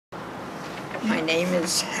My name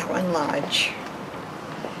is Helen Lodge,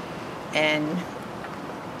 and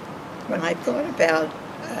when I thought about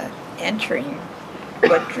entering,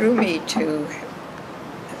 what drew me to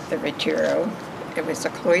the Retiro, it was a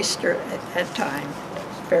cloister at that time,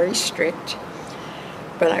 very strict,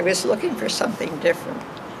 but I was looking for something different.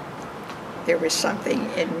 There was something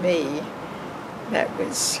in me that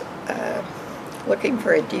was looking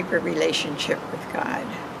for a deeper relationship with God.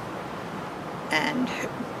 And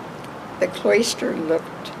the cloister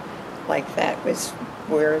looked like that was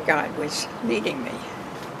where God was leading me.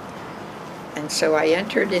 And so I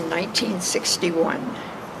entered in 1961.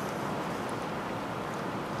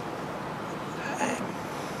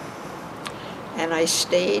 And I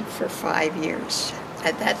stayed for 5 years.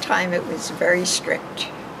 At that time it was very strict.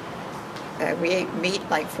 We meet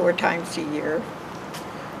like 4 times a year.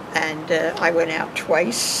 And I went out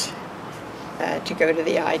twice to go to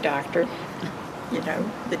the eye doctor. You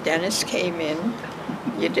know, the dentist came in.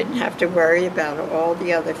 You didn't have to worry about all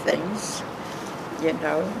the other things. You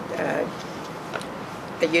know,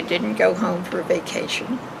 you didn't go home for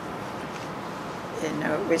vacation. You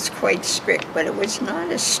know, it was quite strict, but it was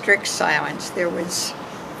not a strict silence. There was,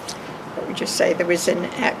 what would you say, there was an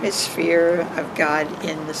atmosphere of God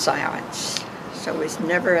in the silence. So it was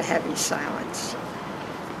never a heavy silence.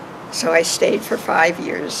 So I stayed for 5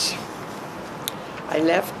 years. I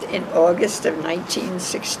left in August of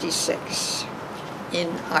 1966. In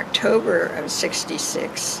October of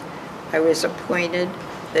 '66, I was appointed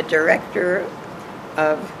the director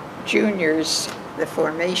of juniors, the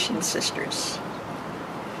Formation Sisters.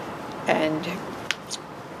 And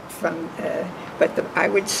I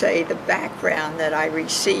would say the background that I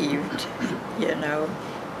received, you know,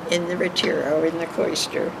 in the Retiro, in the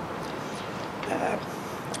cloister,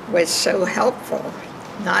 was so helpful,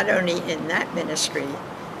 not only in that ministry,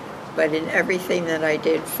 but in everything that I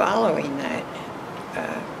did following that.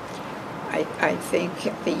 I think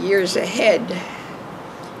the years ahead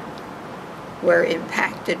were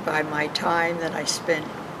impacted by my time that I spent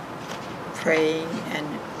praying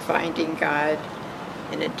and finding God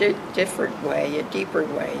in a different way, a deeper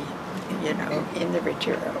way, you know, in the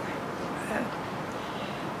Retiro.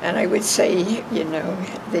 And I would say, you know,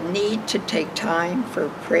 the need to take time for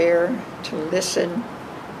prayer, to listen,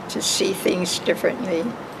 to see things differently,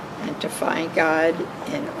 and to find God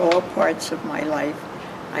in all parts of my life,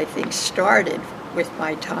 I think started with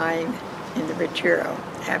my time in the Retiro,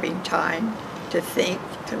 having time to think,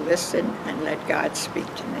 to listen, and let God speak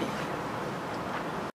to me.